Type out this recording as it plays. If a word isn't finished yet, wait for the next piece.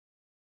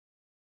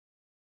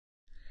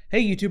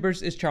Hey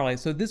YouTubers, it's Charlie.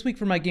 So this week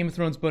for my Game of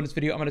Thrones bonus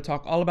video, I'm going to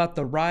talk all about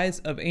the rise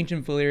of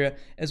ancient Valyria,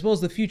 as well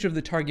as the future of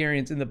the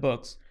Targaryens in the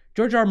books.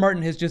 George R. R.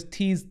 Martin has just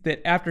teased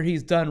that after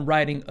he's done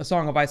writing A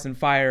Song of Ice and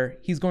Fire,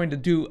 he's going to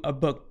do a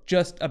book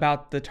just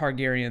about the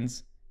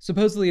Targaryens.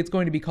 Supposedly it's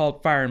going to be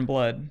called Fire and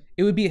Blood.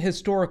 It would be a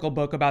historical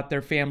book about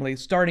their family,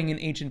 starting in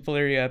ancient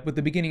Valyria with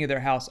the beginning of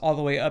their house all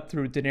the way up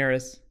through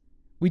Daenerys.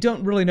 We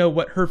don't really know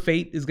what her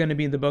fate is going to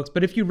be in the books,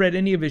 but if you read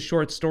any of his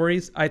short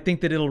stories, I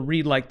think that it'll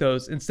read like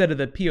those instead of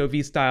the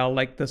POV style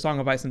like the Song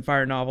of Ice and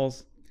Fire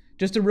novels.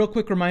 Just a real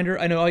quick reminder,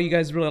 I know all you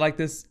guys really like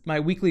this, my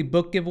weekly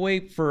book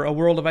giveaway for A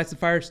World of Ice and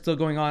Fire is still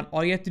going on.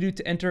 All you have to do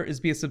to enter is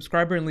be a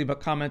subscriber and leave a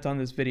comment on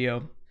this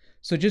video.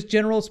 So just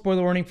general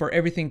spoiler warning for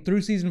everything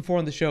through Season 4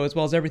 on the show, as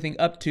well as everything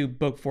up to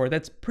Book 4.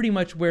 That's pretty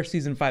much where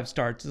Season 5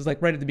 starts, is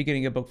like right at the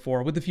beginning of Book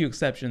 4, with a few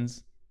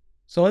exceptions.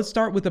 So let's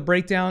start with a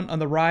breakdown on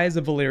the rise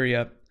of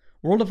Valyria.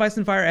 World of Ice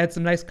and Fire adds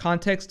some nice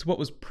context to what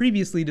was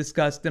previously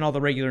discussed in all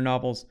the regular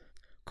novels.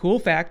 Cool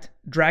fact,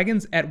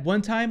 dragons at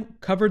one time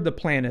covered the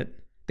planet.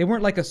 They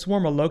weren't like a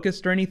swarm of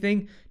locusts or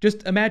anything.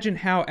 Just imagine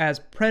how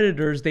as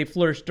predators they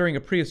flourished during a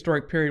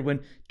prehistoric period when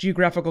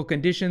geographical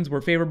conditions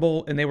were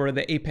favorable and they were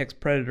the apex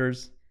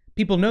predators.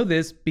 People know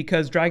this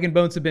because dragon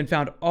bones have been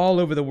found all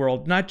over the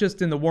world, not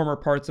just in the warmer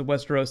parts of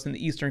Westeros and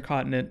the eastern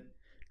continent.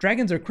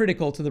 Dragons are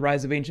critical to the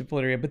rise of ancient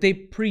Valyria, but they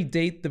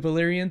predate the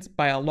Valyrians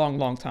by a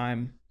long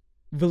time.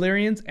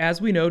 Valyrians, as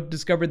we know,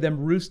 discovered them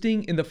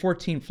roosting in the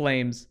 14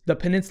 Flames, the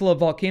peninsula of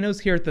volcanoes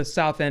here at the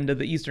south end of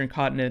the eastern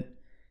continent.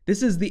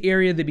 This is the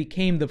area that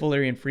became the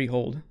Valyrian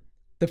Freehold.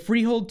 The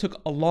Freehold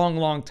took a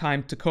long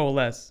time to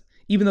coalesce,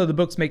 even though the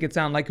books make it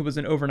sound like it was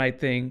an overnight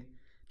thing.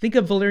 Think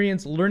of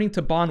Valyrians learning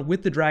to bond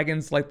with the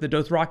dragons like the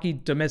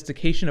Dothraki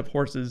domestication of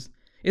horses.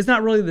 It's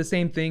not really the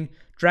same thing.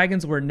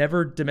 Dragons were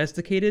never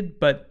domesticated,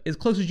 but as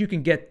close as you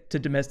can get to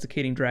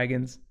domesticating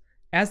dragons.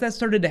 As that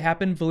started to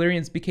happen,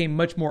 Valyrians became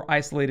much more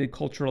isolated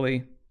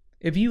culturally.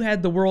 If you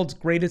had the world's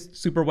greatest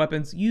super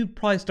weapons, you'd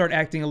probably start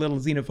acting a little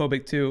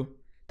xenophobic too.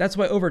 That's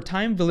why over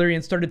time,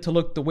 Valyrians started to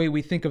look the way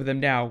we think of them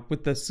now,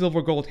 with the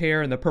silver gold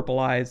hair and the purple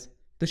eyes.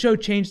 The show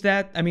changed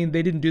that. I mean,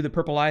 they didn't do the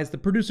purple eyes. The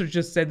producers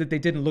just said that they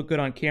didn't look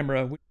good on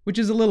camera, which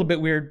is a little bit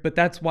weird, but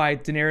that's why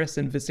Daenerys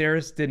and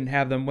Viserys didn't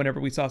have them whenever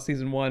we saw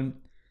season 1.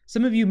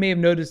 Some of you may have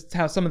noticed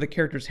how some of the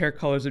characters' hair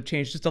colors have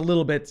changed just a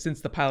little bit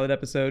since the pilot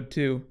episode,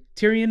 too.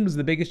 Tyrion was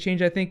the biggest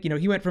change, I think.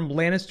 He went from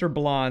Lannister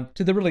blonde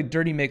to the really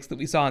dirty mix that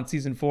we saw in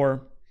season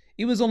 4.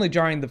 It was only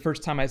jarring the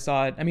first time I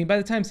saw it. I mean, by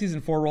the time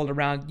season 4 rolled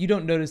around, you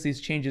don't notice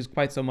these changes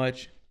quite so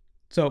much.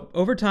 So,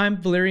 over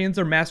time, Valyrians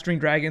are mastering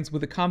dragons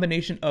with a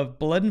combination of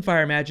blood and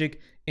fire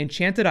magic,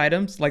 enchanted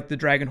items like the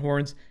dragon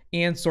horns,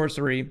 and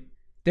sorcery.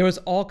 There was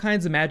all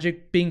kinds of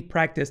magic being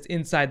practiced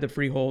inside the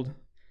Freehold.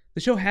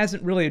 The show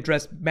hasn't really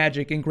addressed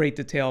magic in great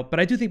detail, but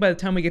I do think by the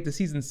time we get to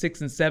season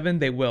 6 and 7,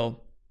 they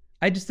will.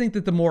 I just think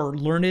that the more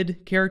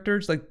learned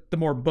characters, like the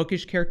more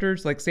bookish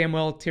characters, like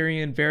Samwell,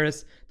 Tyrion,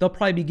 Varys, they'll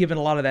probably be given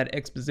a lot of that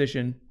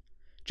exposition.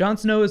 Jon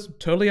Snow is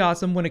totally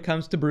awesome when it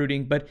comes to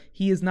brooding, but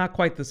he is not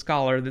quite the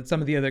scholar that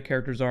some of the other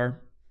characters are.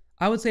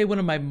 I would say one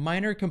of my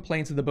minor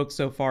complaints of the book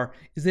so far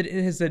is that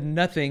it has said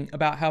nothing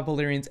about how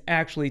Valyrians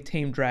actually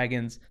tame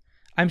dragons.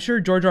 I'm sure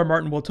George R. R.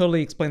 Martin will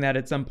totally explain that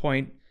at some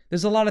point.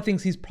 There's a lot of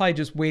things he's probably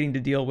just waiting to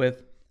deal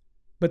with.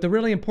 But the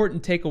really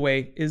important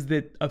takeaway is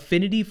that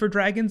affinity for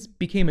dragons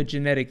became a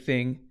genetic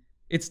thing.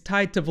 It's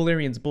tied to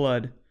Valyrians'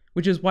 blood,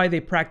 which is why they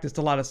practiced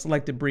a lot of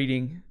selective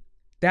breeding.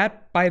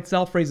 That by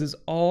itself raises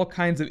all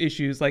kinds of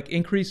issues like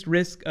increased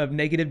risk of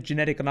negative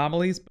genetic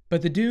anomalies,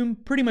 but the Doom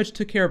pretty much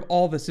took care of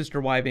all the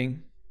sister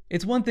wiving.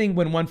 It's one thing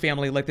when one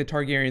family like the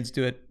Targaryens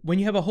do it. When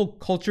you have a whole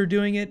culture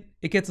doing it,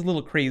 it gets a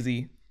little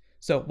crazy.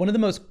 So, one of the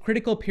most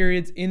critical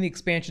periods in the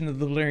expansion of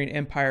the Valyrian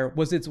Empire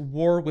was its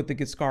war with the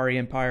Giscari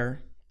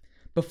Empire.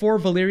 Before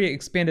Valyria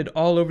expanded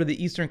all over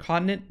the eastern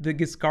continent, the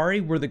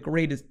Giscari were the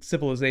greatest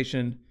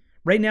civilization.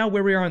 Right now,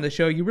 where we are on the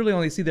show, you really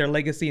only see their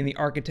legacy in the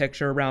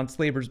architecture around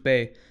Slaver's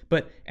Bay,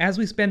 but as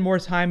we spend more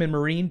time in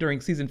Meereen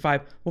during Season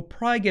 5, we'll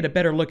probably get a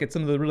better look at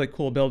some of the really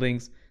cool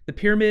buildings. The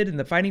pyramid and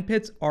the fighting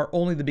pits are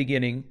only the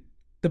beginning.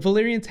 The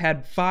Valyrians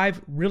had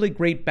 5 really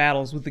great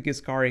battles with the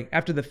Giscari.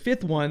 After the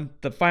 5th one,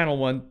 the final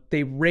one,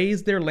 they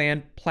razed their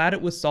land, plowed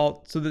it with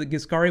salt, so that the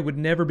Giscari would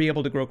never be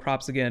able to grow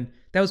crops again.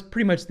 That was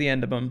pretty much the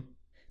end of them.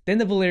 Then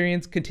the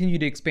Valyrians continued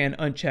to expand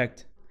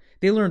unchecked.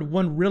 They learned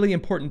one really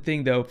important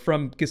thing though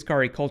from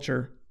Giscari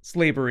culture: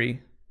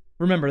 slavery.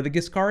 Remember, the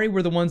Giscari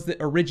were the ones that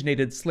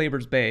originated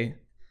Slaver's Bay.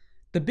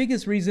 The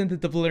biggest reason that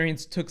the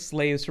Valyrians took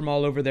slaves from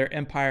all over their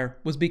empire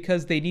was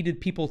because they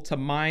needed people to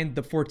mine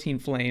the 14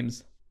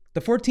 Flames. The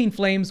 14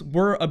 Flames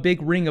were a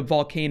big ring of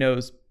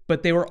volcanoes,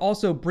 but they were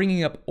also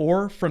bringing up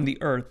ore from the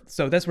earth.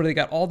 So that's where they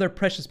got all their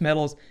precious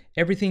metals,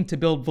 everything to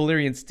build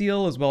Valyrian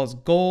steel, as well as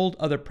gold,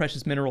 other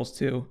precious minerals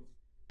too.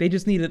 They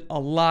just needed a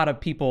lot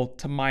of people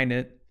to mine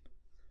it.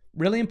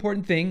 Really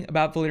important thing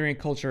about Valyrian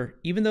culture,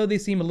 even though they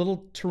seem a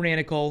little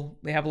tyrannical,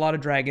 they have a lot of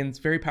dragons,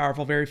 very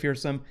powerful, very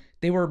fearsome,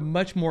 they were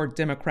much more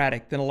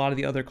democratic than a lot of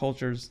the other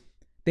cultures.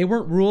 They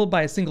weren't ruled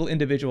by a single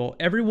individual.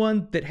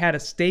 Everyone that had a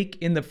stake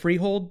in the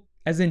Freehold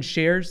as in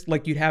shares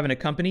like you'd have in a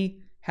company,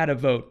 had a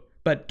vote.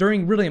 But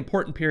during really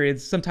important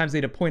periods, sometimes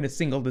they'd appoint a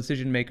single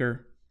decision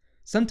maker.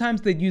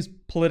 Sometimes they'd use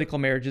political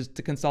marriages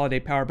to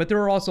consolidate power, but there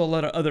were also a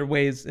lot of other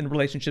ways and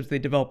relationships they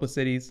developed with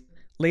cities.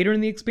 Later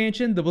in the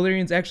expansion, the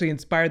Valyrians actually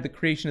inspired the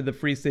creation of the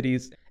free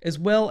cities, as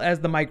well as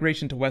the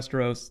migration to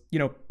Westeros.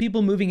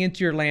 People moving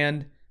into your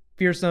land,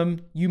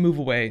 fearsome, you move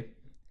away.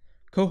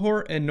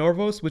 Qohor and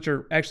Norvos, which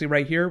are actually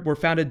right here, were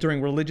founded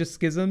during religious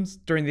schisms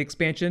during the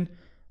expansion.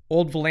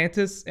 Old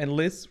Volantis and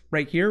Lys,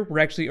 right here, were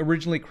actually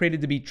originally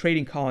created to be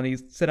trading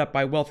colonies set up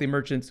by wealthy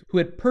merchants who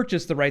had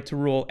purchased the right to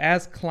rule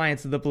as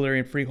clients of the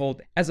Valyrian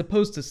freehold, as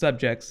opposed to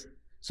subjects.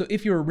 So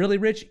if you were really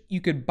rich,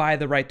 you could buy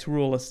the right to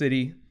rule a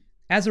city.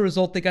 As a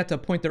result, they got to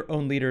appoint their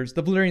own leaders.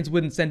 The Valyrians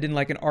wouldn't send in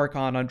like an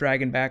Archon on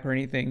Dragonback or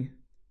anything.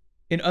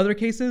 In other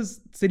cases,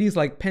 cities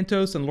like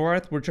Pentos and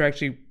Lorath, which are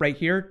actually right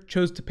here,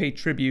 chose to pay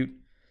tribute.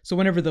 So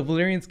whenever the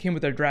Valyrians came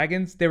with their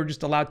dragons, they were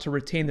just allowed to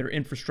retain their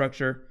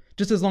infrastructure,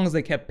 just as long as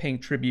they kept paying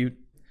tribute.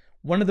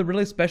 One of the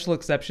really special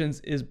exceptions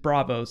is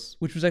Braavos,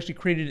 which was actually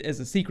created as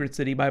a secret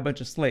city by a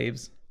bunch of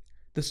slaves.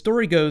 The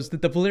story goes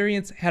that the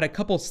Valyrians had a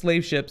couple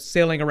slave ships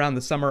sailing around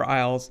the Summer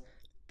Isles.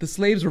 The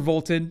slaves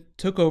revolted,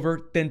 took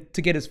over, then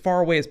to get as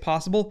far away as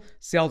possible,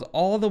 sailed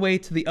all the way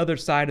to the other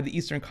side of the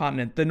eastern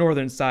continent, the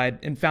northern side,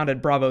 and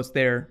founded Braavos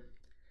there.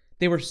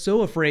 They were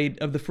so afraid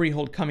of the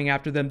freehold coming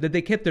after them that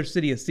they kept their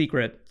city a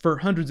secret for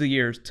hundreds of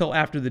years, till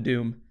after the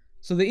Doom.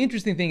 So the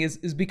interesting thing is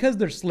because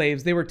they're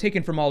slaves, they were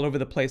taken from all over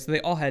the place, so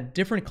they all had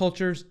different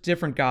cultures,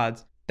 different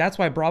gods. That's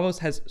why Braavos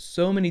has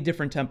so many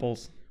different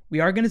temples. We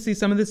are going to see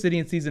some of the city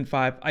in Season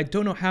 5. I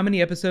don't know how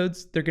many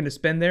episodes they're going to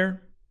spend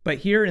there, but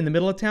here in the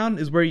middle of town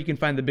is where you can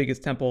find the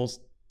biggest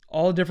temples.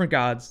 All different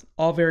gods,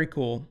 all very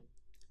cool.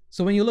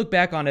 So when you look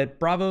back on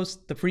it, Braavos,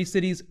 the free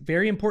cities,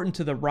 very important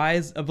to the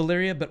rise of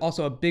Valyria, but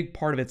also a big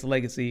part of its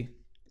legacy.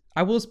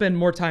 I will spend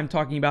more time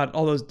talking about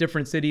all those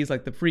different cities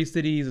like the free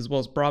cities as well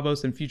as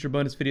Braavos in future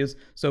bonus videos,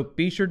 so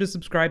be sure to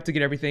subscribe to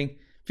get everything.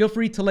 Feel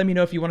free to let me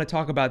know if you want to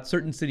talk about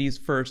certain cities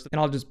first, and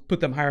I'll just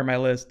put them higher on my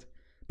list.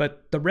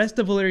 But the rest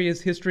of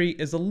Valyria's history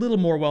is a little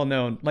more well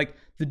known, like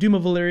the Doom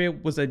of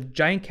Valyria was a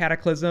giant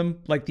cataclysm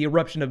like the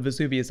eruption of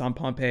Vesuvius on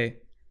Pompeii.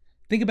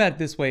 Think about it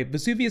this way,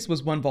 Vesuvius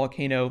was one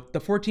volcano, the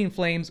 14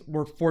 flames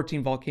were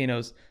 14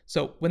 volcanoes,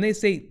 so when they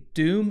say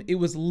Doom, it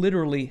was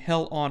literally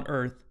hell on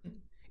earth.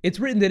 It's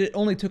written that it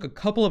only took a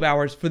couple of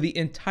hours for the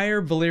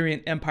entire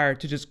Valyrian Empire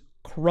to just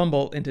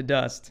crumble into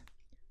dust.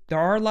 There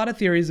are a lot of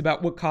theories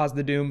about what caused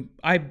the Doom.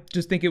 I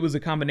just think it was a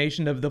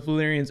combination of the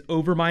Valyrians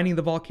overmining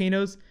the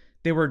volcanoes,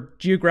 there were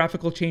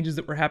geographical changes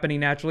that were happening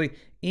naturally,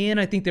 and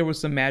I think there was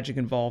some magic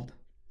involved.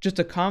 Just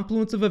a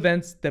confluence of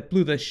events that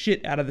blew the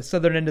shit out of the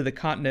southern end of the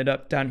continent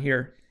up down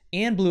here,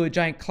 and blew a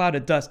giant cloud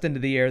of dust into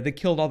the air that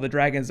killed all the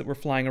dragons that were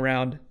flying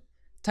around.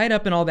 Tied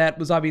up in all that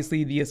was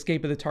obviously the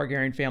escape of the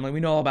Targaryen family. We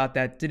know all about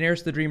that.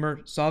 Daenerys the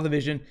Dreamer saw the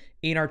vision.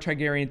 Aenar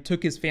Targaryen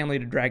took his family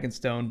to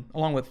Dragonstone,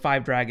 along with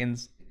 5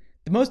 dragons.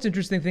 The most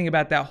interesting thing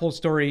about that whole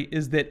story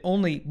is that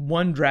only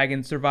 1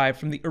 dragon survived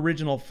from the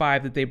original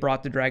 5 that they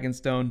brought to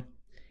Dragonstone.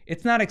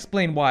 It's not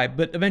explained why,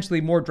 but eventually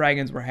more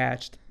dragons were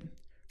hatched.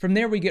 From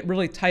there we get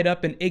really tied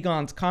up in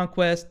Aegon's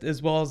conquest,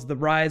 as well as the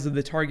rise of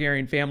the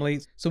Targaryen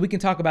family, so we can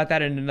talk about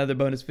that in another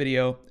bonus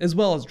video, as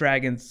well as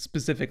dragons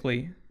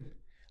specifically.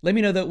 Let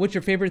me know though, what's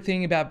your favorite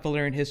thing about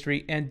Valyrian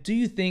history, and do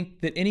you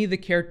think that any of the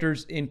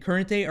characters in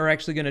current day are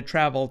actually going to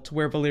travel to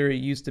where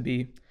Valyria used to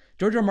be?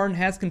 George R. R. Martin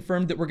has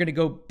confirmed that we're going to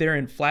go there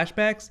in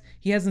flashbacks.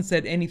 He hasn't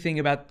said anything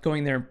about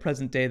going there in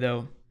present day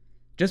though.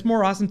 Just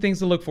more awesome things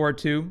to look forward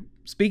to.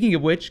 Speaking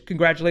of which,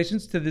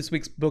 congratulations to this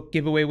week's book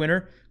giveaway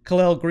winner,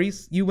 Kalel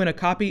Grease. You win a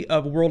copy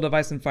of World of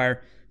Ice and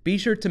Fire. Be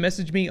sure to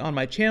message me on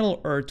my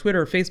channel or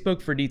Twitter or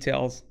Facebook for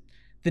details.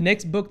 The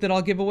next book that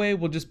I'll give away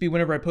will just be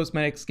whenever I post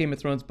my next Game of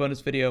Thrones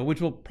bonus video,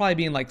 which will probably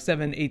be in like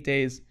 7-8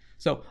 days.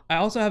 So I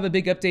also have a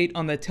big update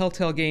on the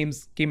Telltale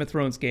Games Game of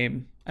Thrones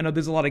game. I know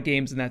there's a lot of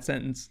games in that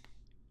sentence.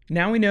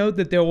 Now we know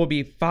that there will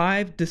be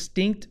 5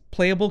 distinct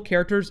playable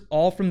characters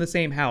all from the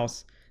same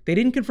house. They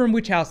didn't confirm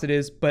which house it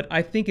is, but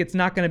I think it's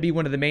not going to be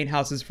one of the main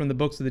houses from the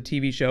books of the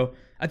TV show.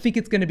 I think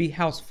it's going to be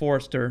House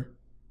Forrester.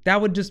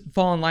 That would just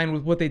fall in line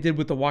with what they did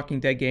with the Walking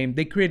Dead game.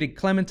 They created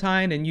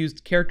Clementine and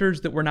used characters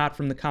that were not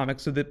from the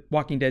comics of the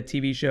Walking Dead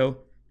TV show.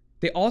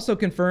 They also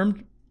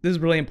confirmed, this is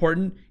really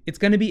important, it's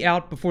going to be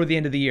out before the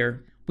end of the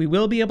year. We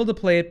will be able to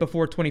play it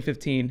before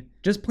 2015.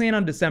 Just plan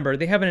on December.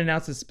 They haven't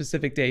announced a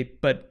specific date,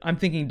 but I'm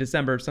thinking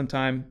December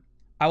sometime.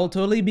 I will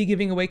totally be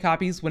giving away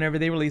copies whenever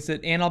they release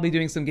it, and I'll be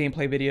doing some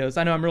gameplay videos.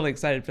 I know I'm really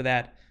excited for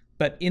that.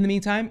 But in the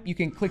meantime, you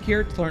can click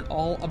here to learn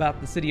all about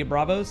the city of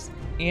Braavos,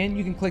 and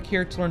you can click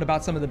here to learn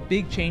about some of the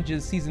big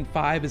changes Season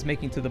 5 is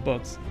making to the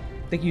books.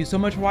 Thank you so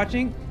much for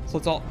watching, so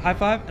let's all high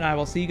five, and I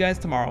will see you guys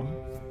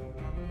tomorrow.